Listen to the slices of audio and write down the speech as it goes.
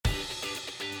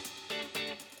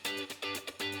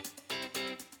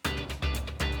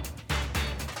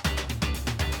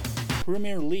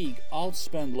Premier League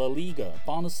outspent La Liga,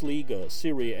 Bundesliga,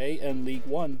 Serie A, and League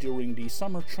One during the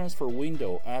summer transfer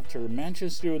window after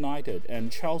Manchester United and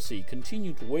Chelsea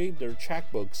continued to wave their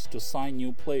checkbooks to sign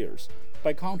new players.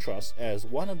 By contrast, as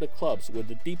one of the clubs with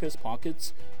the deepest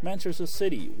pockets, Manchester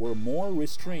City were more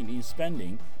restrained in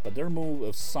spending, but their move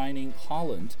of signing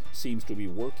Haaland seems to be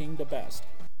working the best.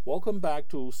 Welcome back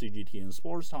to CGTN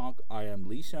Sports Talk. I am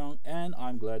Li Xiang, and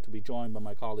I'm glad to be joined by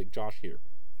my colleague Josh here.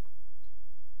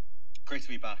 Great to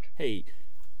be back. Hey,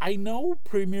 I know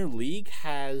Premier League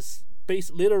has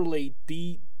literally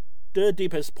the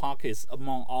deepest pockets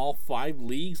among all 5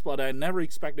 leagues, but I never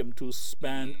expect them to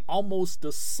spend almost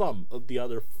the sum of the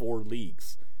other 4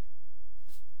 leagues.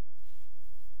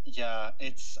 Yeah,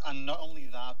 and not only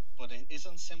that, but it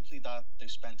isn't simply that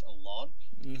they've spent a lot.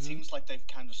 Mm-hmm. It seems like they've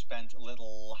kind of spent a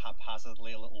little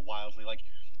haphazardly, a little wildly. Like,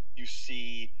 you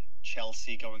see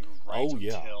Chelsea going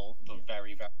until the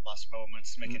very, very last moment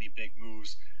to make any big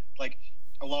moves. Like,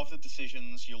 a lot of the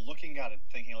decisions, you're looking at it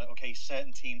thinking, like, okay,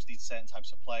 certain teams need certain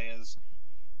types of players,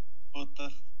 but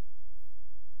the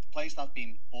players that have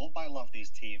been bought by a lot of these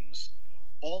teams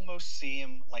almost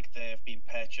seem like they've been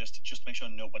purchased just to make sure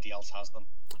nobody else has them.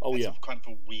 It's kind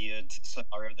of a weird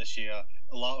scenario this year.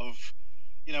 A lot of,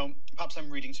 perhaps I'm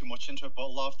reading too much into it, but a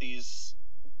lot of these,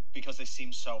 because they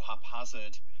seem so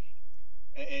haphazard,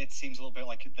 it seems a little bit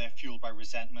like they're fueled by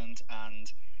resentment. And,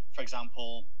 for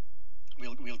example,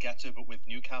 we'll get to it, but with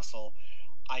Newcastle,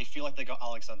 I feel like they got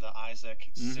Alexander Isak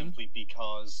simply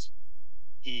because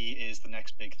he is the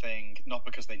next big thing, not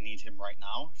because they need him right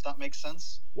now, if that makes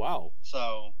sense. Wow.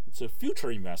 So it's a future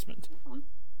investment.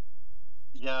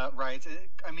 Yeah, right.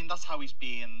 I mean, that's how he's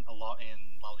been a lot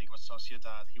in La Liga with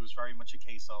Sociedad. He was very much a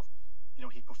case of,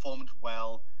 he performed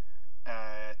well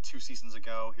 2 seasons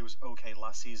ago. He was okay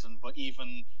last season, but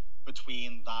even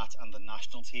between that and the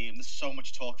national team, there's so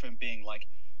much talk of him being like,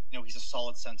 he's a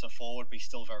solid centre forward, but he's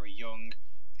still very young.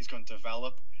 He's going to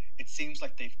develop. It seems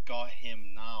like they've got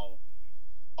him now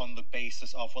on the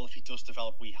basis of, well, if he does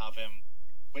develop, we have him.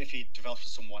 But if he develops for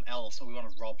someone else, we want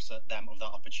to rob them of that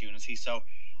opportunity. So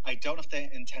I don't know if they're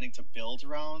intending to build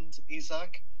around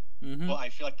Isak, but I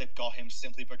feel like they've got him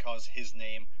simply because his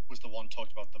name was the one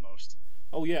talked about the most.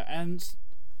 Oh, yeah, and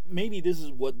maybe this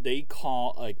is what they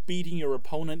call like beating your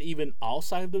opponent even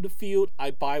outside of the field.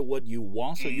 I buy what you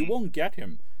want, so you won't get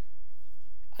him.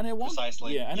 And I want,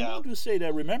 Precisely. I want to say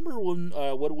that, remember when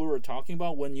what we were talking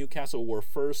about when Newcastle were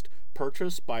first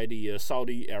purchased by the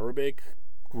Saudi Arabic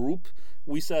group?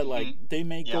 We said they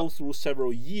may go through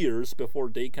several years before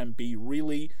they can be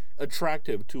really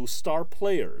attractive to star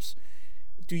players.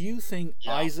 Do you think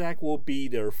Isak will be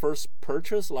their first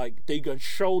purchase? Like, they can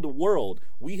show the world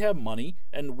we have money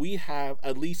and we have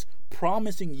at least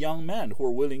promising young men who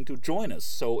are willing to join us.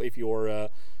 So if you're a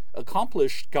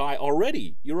accomplished guy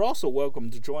already, you're also welcome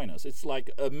to join us. It's like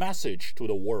a message to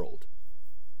the world.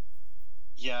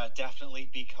 Yeah, definitely,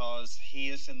 because he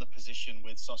is in the position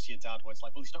with Sociedad where it's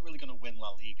like, well, he's not really going to win La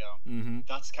Liga.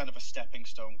 That's kind of a stepping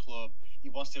stone club. He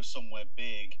wants to go somewhere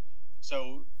big.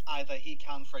 So either he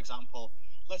can, for example,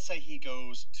 let's say he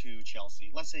goes to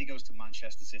Chelsea. Let's say he goes to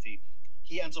Manchester City.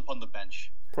 He ends up on the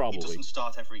bench. Probably. He doesn't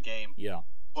start every game. Yeah.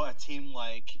 But a team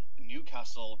like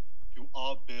Newcastle, who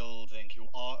are building, who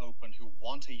are open, who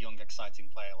want a young, exciting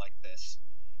player like this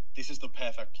is the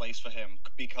perfect place for him,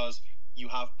 because you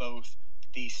have both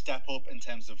the step up in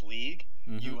terms of league,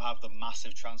 you have the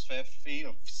massive transfer fee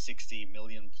of 60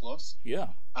 million plus. Yeah.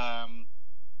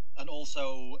 And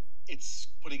also it's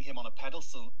putting him on a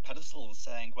pedestal and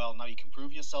saying, well, now you can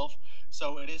prove yourself.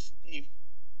 So it is a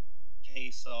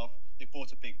case of they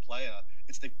bought a big player.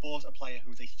 They bought a player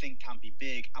who they think can be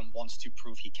big and wants to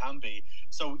prove he can be.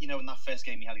 So, in that first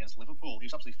game he had against Liverpool, he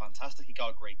was absolutely fantastic. He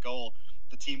got a great goal.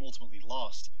 The team ultimately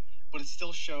lost. But it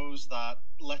still shows that,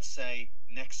 let's say,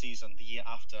 next season, the year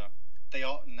after, they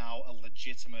are now a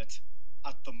legitimate,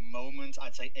 at the moment,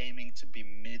 I'd say aiming to be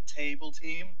mid-table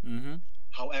team.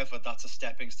 However, that's a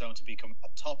stepping stone to become a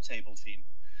top-table team.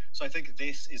 So I think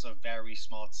this is a very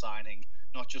smart signing,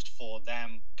 not just for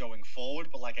them going forward,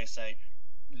 but like I say,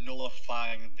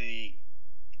 nullifying the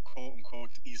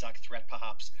quote-unquote Isak threat,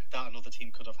 perhaps, that another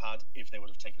team could have had if they would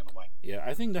have taken him away. Yeah,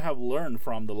 I think they have learned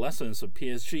from the lessons of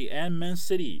PSG and Man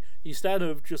City. Instead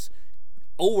of just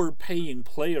overpaying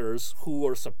players who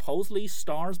are supposedly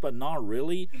stars but not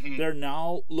really, they're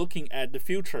now looking at the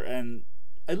future, and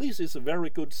at least it's a very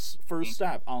good first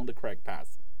step on the correct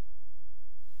path.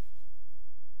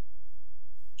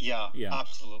 Yeah, Yeah.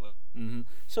 absolutely.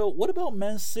 So what about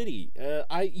Man City?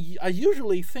 I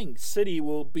usually think City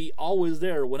will be always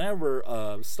there whenever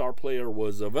a star player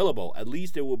was available. At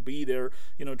least they will be there,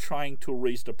 trying to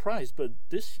raise the price. But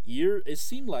this year it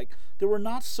seemed like they were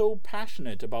not so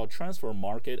passionate about transfer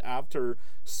market after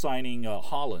signing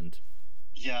Holland.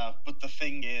 Yeah, but the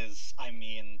thing is, I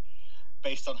mean,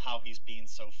 based on how he's been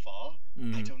so far,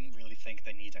 I don't really think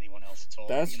they need anyone else at all.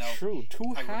 That's true.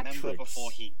 Two I hat remember tricks. before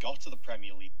he got to the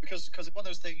Premier League, because it's one of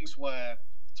those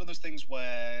things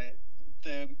where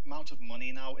the amount of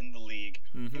money now in the league,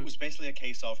 it was basically a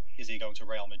case of, is he going to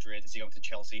Real Madrid? Is he going to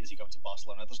Chelsea? Is he going to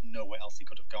Barcelona? There's nowhere else he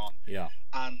could have gone. Yeah.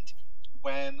 And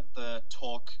when the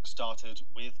talk started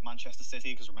with Manchester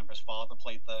City, because remember his father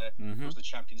played there, it was the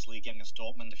Champions League game against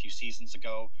Dortmund a few seasons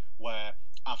ago, where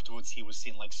afterwards he was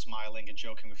seen like smiling and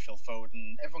joking with Phil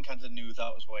Foden. Everyone kind of knew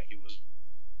that was where he was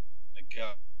going to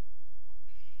go.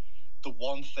 The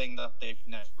one thing that they've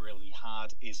never really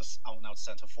had is an out-and-out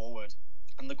centre forward.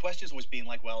 And the question's always been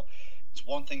like, well, it's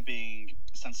one thing being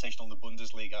sensational in the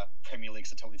Bundesliga, Premier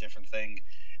League's a totally different thing.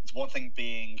 It's one thing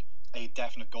being a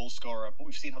definite goal scorer, but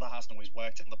we've seen how that hasn't always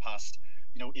worked in the past.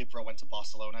 Ibra went to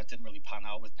Barcelona, it didn't really pan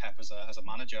out with Pep as a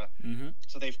manager.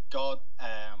 So they've got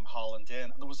Haaland in,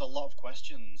 and there was a lot of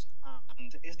questions,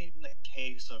 and it isn't even a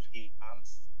case of he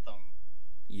answered them.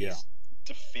 Yeah. He's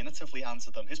definitively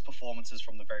answered them. His performances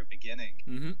from the very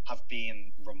beginning have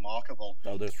been remarkable.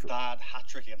 Oh, that's true. That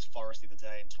hat-trick against Forest the other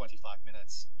day in 25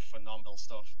 minutes, phenomenal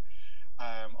stuff.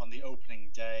 On the opening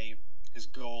day, his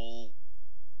goal,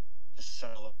 his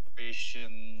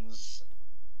celebrations,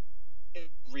 it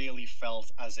really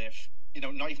felt as if,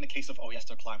 not even a case of, he has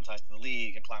to acclimatise to the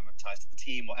league, acclimatise to the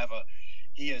team, whatever.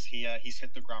 He's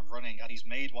hit the ground running, and he's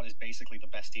made what is basically the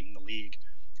best team in the league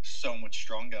so much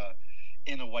stronger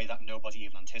in a way that nobody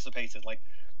even anticipated. Like,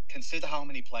 consider how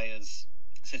many players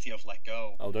City have let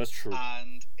go. Oh, that's true.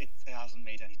 And it hasn't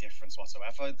made any difference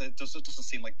whatsoever. It doesn't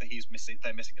seem like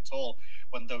they're missing at all.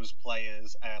 When those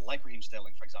players, like Raheem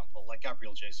Sterling, for example, like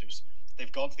Gabriel Jesus,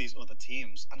 they've gone to these other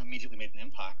teams and immediately made an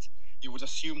impact. You would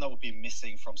assume that would be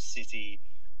missing from City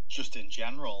just in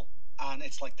general. And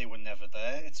it's like they were never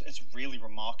there. It's really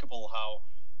remarkable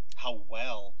how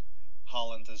well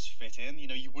Haaland has fit in.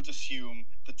 You would assume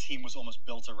the team was almost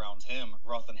built around him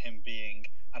rather than him being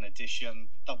an addition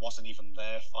that wasn't even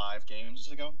there 5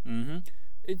 games ago.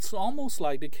 It's almost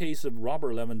like the case of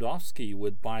Robert Lewandowski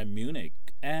with Bayern Munich.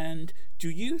 And do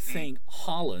you think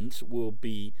Haaland will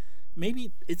be,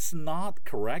 maybe it's not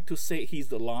correct to say he's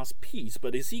the last piece,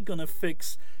 but is he going to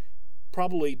fix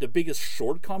probably the biggest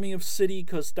shortcoming of City?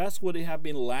 Because that's what they have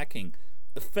been lacking.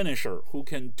 A finisher who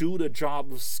can do the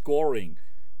job of scoring,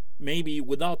 maybe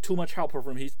without too much help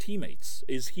from his teammates.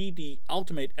 Is he the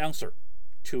ultimate answer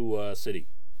to City?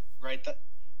 Right,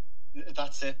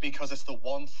 that's it, because it's the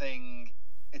one thing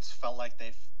it's felt like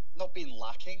they've not been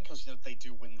lacking, because they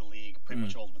do win the league pretty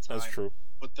much all the time. That's true.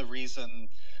 But the reason,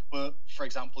 for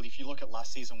example, if you look at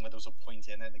last season where there was a point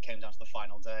in it and it came down to the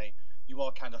final day, you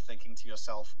are kind of thinking to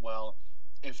yourself, well,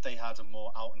 if they had a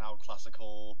more out-and-out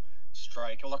classical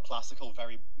striker, not classical,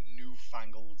 very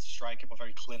newfangled striker, but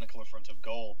very clinical in front of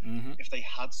goal, if they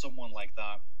had someone like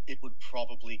that, it would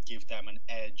probably give them an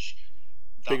edge.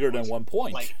 Bigger than 1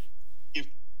 point. Like,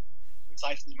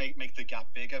 precisely make the gap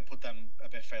bigger, put them a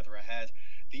bit further ahead.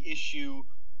 The issue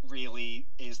really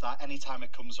is that anytime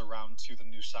it comes around to the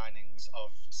new signings of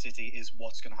City is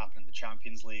what's going to happen in the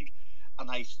Champions League.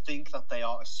 And I think that they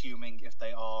are assuming if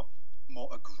they are more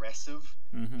aggressive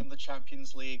in the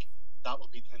Champions League, that will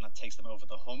be the thing that takes them over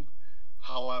the hump.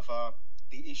 However,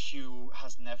 the issue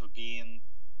has never been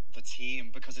the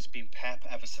team, because it's been Pep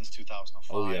ever since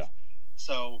 2005. Oh, yeah.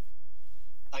 So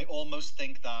I almost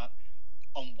think that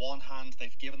on one hand,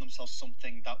 they've given themselves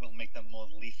something that will make them more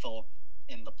lethal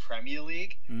in the Premier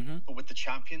League. But with the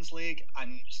Champions League,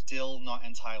 I'm still not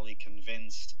entirely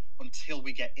convinced until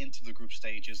we get into the group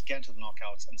stages, get into the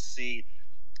knockouts, and see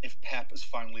if Pep has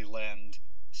finally learned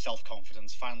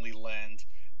self-confidence, finally learned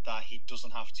that he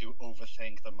doesn't have to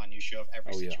overthink the minutiae of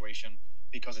every situation,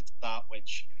 because it's that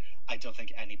which I don't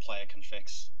think any player can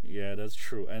fix. Yeah, that's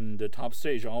true. And the top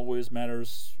stage always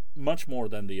matters much more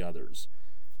than the others.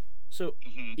 So,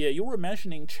 yeah, you were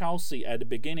mentioning Chelsea at the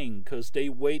beginning, because they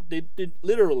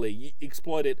literally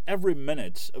exploited every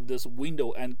minute of this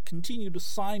window and continue to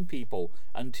sign people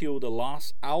until the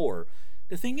last hour.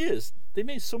 The thing is, they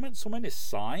made so many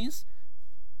signs.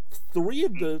 3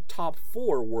 of the top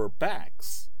 4 were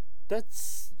backs. That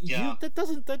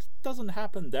doesn't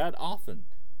happen that often.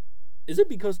 Is it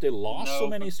because they lost so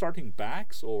many starting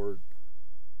backs, or?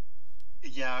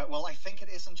 Yeah, well, I think it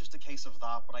isn't just a case of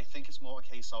that, but I think it's more a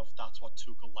case of that's what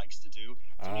Tuchel likes to do.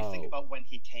 So when you think about when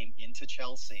he came into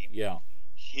Chelsea, yeah,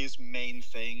 his main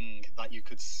thing that you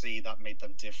could see that made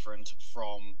them different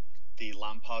from the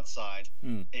Lampard side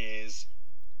is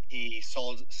he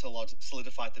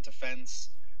solidified the defense,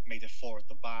 made it four at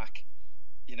the back,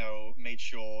 made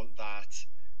sure that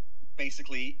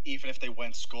basically even if they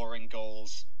weren't scoring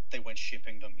goals, they weren't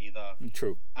shipping them either.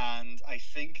 True. And I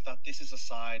think that this is a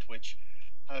side which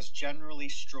has generally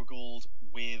struggled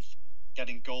with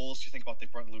getting goals. You think about they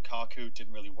brought Lukaku,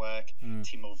 didn't really work.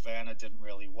 Timo Werner didn't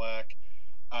really work.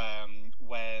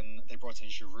 When they brought in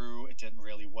Giroud, it didn't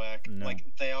really work. No. Like,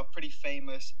 they are pretty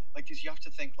famous. Like, because you have to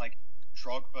think, like,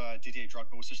 Didier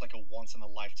Drogba was just like a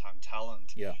once-in-a-lifetime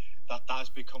talent. Yeah. That has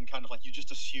become kind of like, you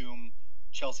just assume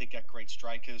Chelsea get great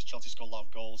strikers, Chelsea score a lot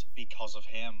of goals because of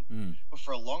him. But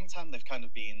for a long time, they've kind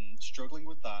of been struggling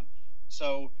with that.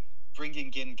 So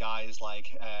bringing in guys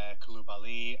like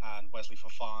Koulibaly and Wesley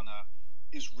Fofana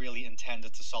is really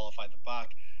intended to solidify the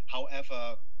back.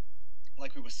 However,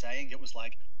 like we were saying, it was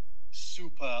like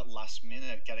super last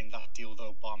minute getting that deal with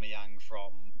Aubameyang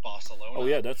from Barcelona. Oh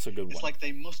yeah, that's a good one. It's like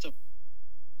they must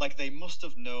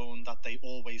have known that they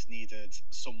always needed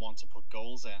someone to put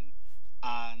goals in,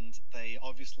 and they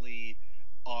obviously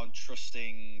aren't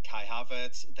trusting Kai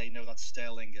Havertz. They know that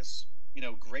Sterling is,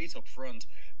 great up front,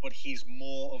 but he's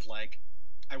more of like,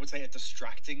 I would say, a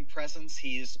distracting presence.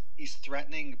 He's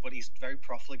threatening, but he's very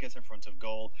profligate in front of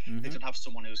goal. They don't have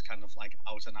someone who's kind of like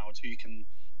out and out, who you can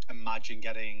imagine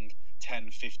getting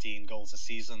 10, 15 goals a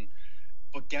season.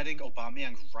 But getting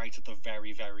Aubameyang right at the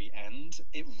very, very end,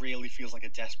 it really feels like a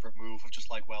desperate move of just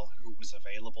like, well, who was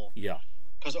available? Yeah.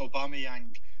 Because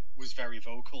Aubameyang was very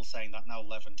vocal saying that now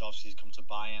Lewandowski's come to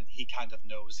Bayern, he kind of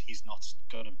knows he's not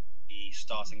going to be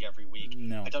starting every week.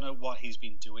 No. I don't know what he's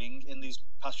been doing in these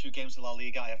past few games of La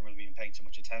Liga. I haven't really been paying too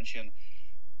much attention.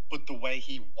 But the way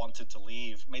he wanted to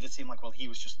leave made it seem like, well, he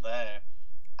was just there.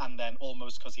 And then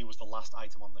almost because he was the last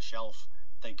item on the shelf,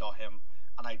 they got him.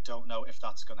 And I don't know if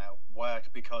that's going to work,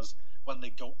 because when they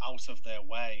go out of their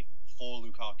way for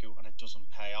Lukaku and it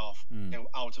doesn't pay off, they go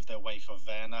out of their way for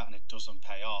Werner and it doesn't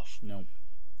pay off. No.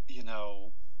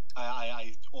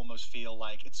 I almost feel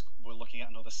like we're looking at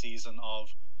another season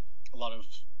of a lot of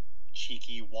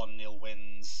cheeky 1-0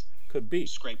 wins. Could be.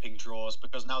 Scraping draws,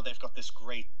 because now they've got this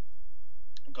great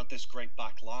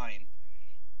back line,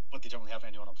 but they don't really have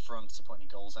anyone up front to put any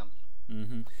goals in.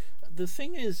 The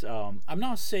thing is, I'm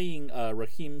not saying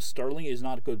Raheem Sterling is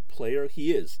not a good player.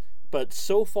 He is. But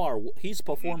so far, his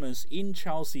performance in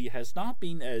Chelsea has not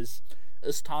been as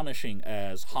astonishing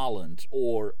as Haaland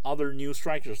or other new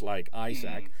strikers like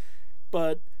Isaac.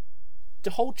 But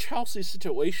the whole Chelsea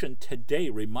situation today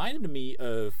reminded me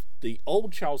of the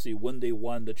old Chelsea when they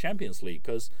won the Champions League,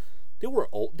 because they were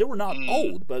old. They were not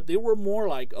old, but they were more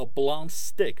like a blunt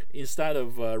stick instead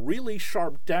of a really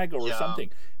sharp dagger or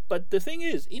something. But the thing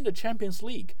is, in the Champions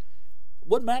League,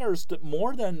 what matters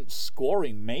more than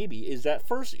scoring maybe is that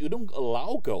first you don't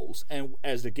allow goals, and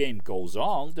as the game goes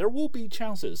on, there will be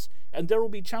chances, and there will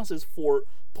be chances for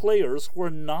players who are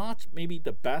not maybe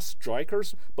the best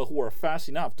strikers, but who are fast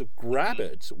enough to grab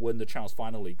it when the chance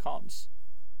finally comes.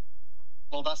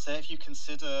 Well, that's it. If you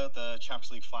consider the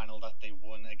Champions League final that they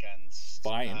won against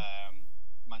Bayern,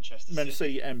 Manchester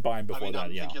City and Bayern before I'm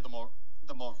thinking of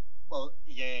the more well,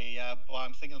 yeah, but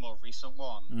I'm thinking of the more recent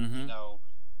one.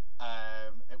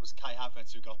 It was Kai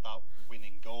Havertz who got that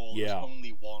winning goal. Yeah. It was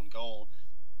only one goal,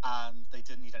 and they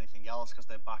didn't need anything else because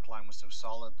their back line was so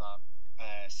solid that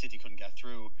City couldn't get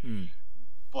through.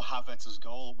 But Havertz's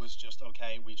goal was just,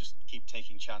 okay, we just keep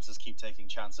taking chances,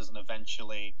 and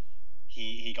eventually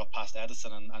he got past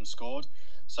Ederson and scored.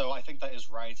 So I think that is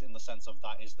right in the sense of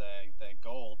that is their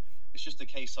goal. It's just a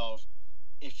case of,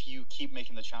 if you keep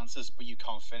making the chances but you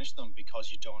can't finish them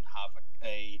because you don't have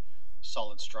a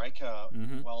solid striker,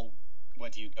 well, where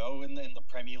do you go? In the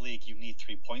Premier League, you need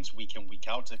 3 points week in, week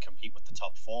out to compete with the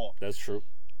top four. That's true.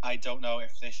 I don't know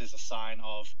if this is a sign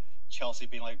of Chelsea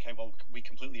being like, okay, well, we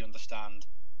completely understand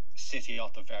City are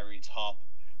at the very top,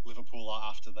 Liverpool are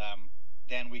after them,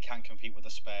 then we can compete with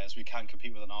the Spurs, we can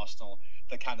compete with an Arsenal.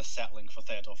 They're kind of settling for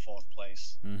third or fourth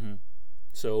place.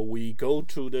 So we go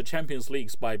to the Champions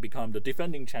Leagues by become the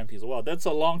defending champions. Well, that's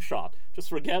a long shot. Just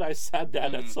forget I said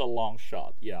that. That's a long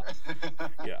shot. Yeah.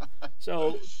 Yeah.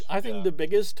 So I think the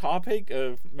biggest topic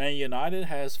of Man United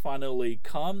has finally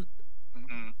come.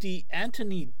 The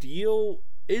Antony deal,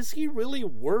 is he really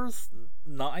worth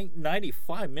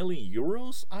 95 million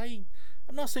euros? I'm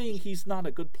not saying he's not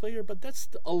a good player, but that's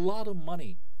a lot of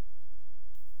money.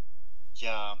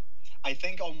 Yeah. I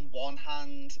think on one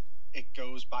hand, it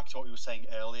goes back to what we were saying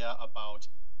earlier about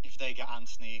if they get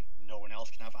Antony, no one else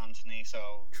can have Antony,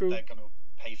 so they're going to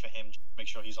pay for him to make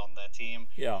sure he's on their team.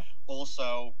 Yeah.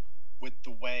 Also, with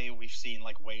the way we've seen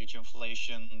like wage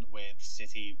inflation, with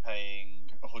City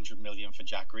paying 100 million for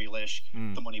Jack Grealish,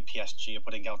 the money PSG are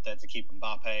putting out there to keep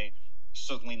Mbappe,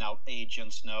 suddenly now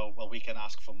agents know, well, we can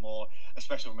ask for more,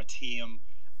 especially from a team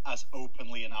as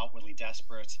openly and outwardly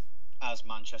desperate as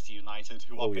Manchester United,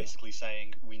 who are basically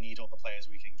saying we need all the players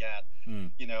we can get.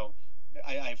 You know,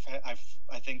 I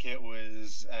think it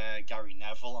was Gary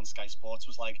Neville on Sky Sports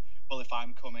was like, well, if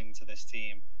I'm coming to this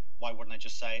team, why wouldn't I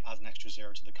just say add an extra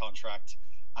 0 to the contract,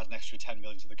 add an extra 10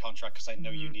 million to the contract, because I know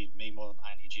you need me more than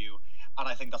I need you. And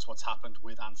I think that's what's happened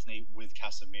with Antony, with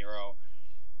Casemiro.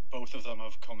 Both of them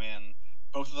have come in.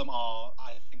 Both of them are,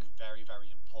 I think, very,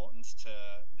 very important to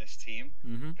this team,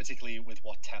 particularly with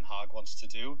what Ten Hag wants to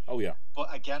do. Oh, yeah. But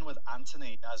again, with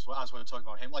Antony, as we're talking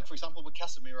about him, like, for example, with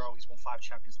Casemiro, he's won 5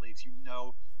 Champions Leagues. You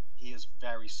know he is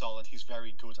very solid. He's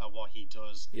very good at what he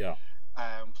does. Yeah.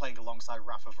 Playing alongside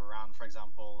Rafa Varane, for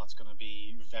example, that's going to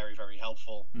be very, very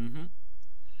helpful.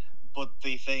 But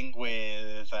the thing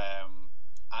with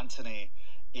Antony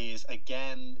is,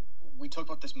 again, we talk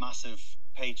about this massive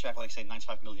paycheck, like say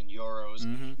 95 million euros.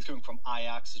 He's coming from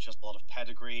Ajax. It's just a lot of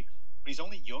pedigree, but he's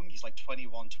only young. He's like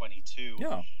 21, 22.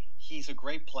 Yeah. He's a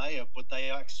great player, but they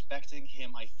are expecting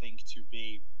him, I think, to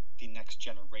be the next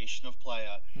generation of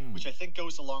player, which I think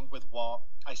goes along with what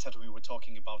I said when we were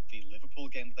talking about the Liverpool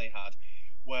game that they had,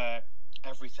 where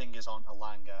everything is on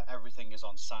Elanga, everything is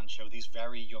on Sancho, these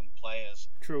very young players.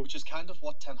 True. Which is kind of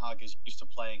what Ten Hag is used to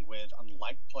playing with and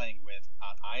liked playing with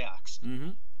at Ajax.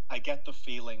 I get the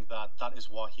feeling that that is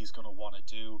what he's going to want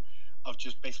to do, of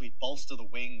just basically bolster the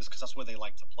wings, because that's where they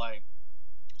like to play.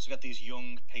 So get these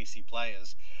young, pacey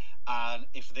players. And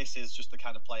if this is just the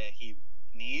kind of player he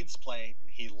needs,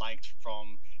 he liked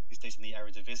from his days in the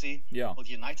Eredivisie, well,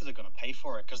 United are going to pay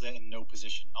for it because they're in no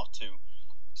position not to.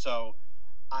 So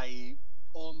I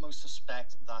almost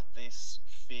suspect that this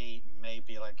fee may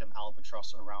be like an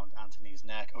albatross around Antony's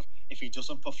neck, of if he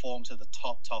doesn't perform to the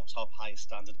top highest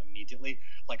standard immediately,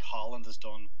 like Haaland has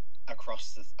done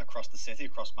across the city,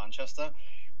 across Manchester,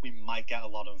 we might get a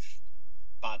lot of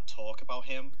bad talk about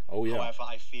him. Oh, yeah. However,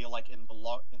 I feel like in the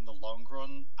long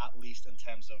run, at least in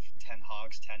terms of Ten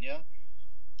Hag's tenure,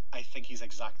 I think he's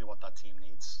exactly what that team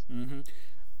needs.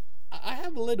 I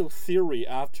have a little theory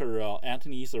after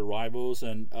Antony's arrivals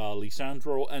and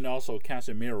Lisandro and also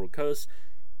Casemiro, because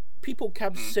people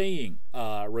kept saying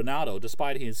Ronaldo,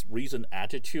 despite his recent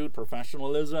attitude,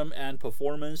 professionalism, and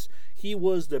performance, he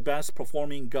was the best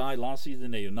performing guy last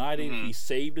season at United. He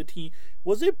saved the team.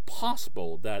 Was it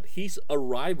possible that his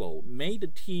arrival made the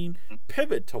team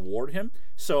pivot toward him,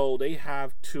 so they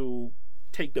have to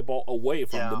take the ball away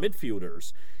from the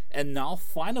midfielders? And now,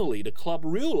 finally, the club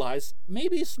realized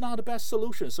maybe it's not the best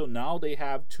solution. So now they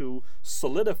have to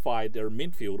solidify their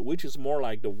midfield, which is more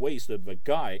like the waste of a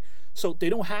guy. So they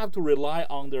don't have to rely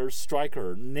on their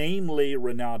striker, namely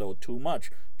Ronaldo, too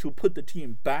much to put the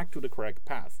team back to the correct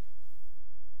path.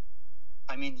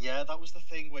 I mean, yeah, that was the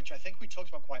thing which I think we talked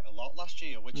about quite a lot last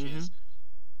year, which is,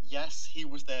 yes, he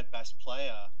was their best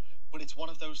player, but it's one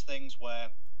of those things where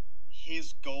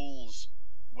his goals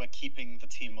were keeping the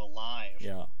team alive.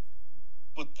 Yeah.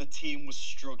 But the team was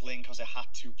struggling because it had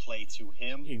to play to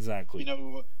him. Exactly. You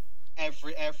know,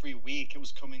 every week it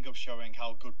was coming up showing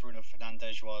how good Bruno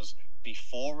Fernandes was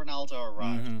before Ronaldo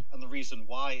arrived. And the reason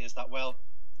why is that, well,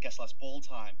 I guess less ball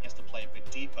time. He has to play a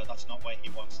bit deeper. That's not where he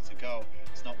wants to go.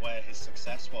 It's not where his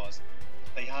success was.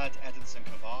 They had Edinson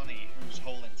Cavani, whose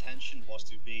whole intention was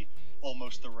to be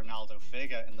almost the Ronaldo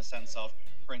figure, in the sense of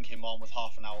bring him on with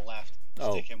half an hour left,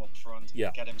 stick him up front,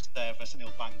 get him service, and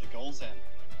he'll bang the goals in.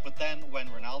 But then when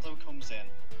Ronaldo comes in,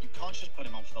 you can't just put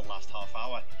him on for the last half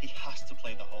hour. He has to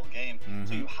play the whole game.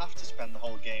 So you have to spend the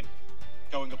whole game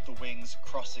going up the wings,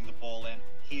 crossing the ball in.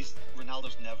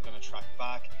 Ronaldo's never going to track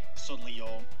back. Suddenly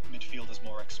your midfield is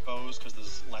more exposed because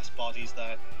there's less bodies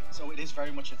there. So it is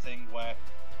very much a thing where,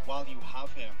 while you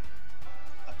have him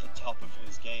at the top of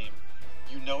his game,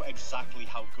 you know exactly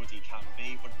how good he can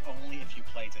be, but only if you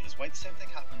play to his weight. The same thing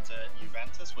happened to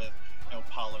Juventus with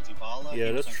Paulo Dybala.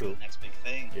 Yeah, that's true. The next big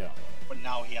thing. Yeah. But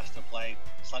now he has to play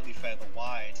slightly further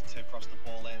wide to cross the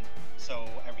ball in, so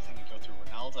everything can go through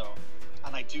Ronaldo.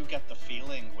 And I do get the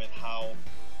feeling with how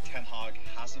Ten Hag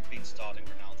hasn't been starting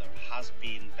Ronaldo, has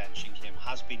been benching him,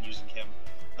 has been using him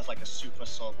as like a super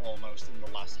sub almost in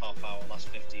the last half hour, last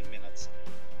 15 minutes.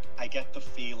 I get the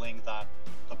feeling that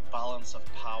the balance of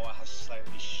power has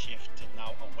slightly shifted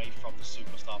now away from the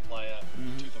superstar player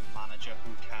to the manager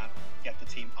who can get the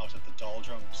team out of the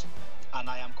doldrums. And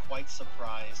I am quite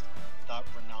surprised that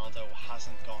Ronaldo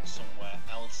hasn't gone somewhere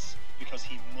else, because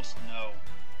he must know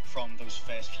from those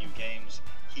first few games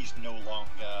he's no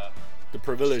longer the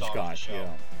privileged guy.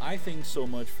 Yeah. I think so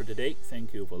much for today.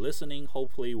 Thank you for listening.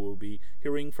 Hopefully we'll be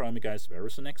hearing from you guys very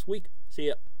soon next week. See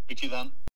ya. See you then.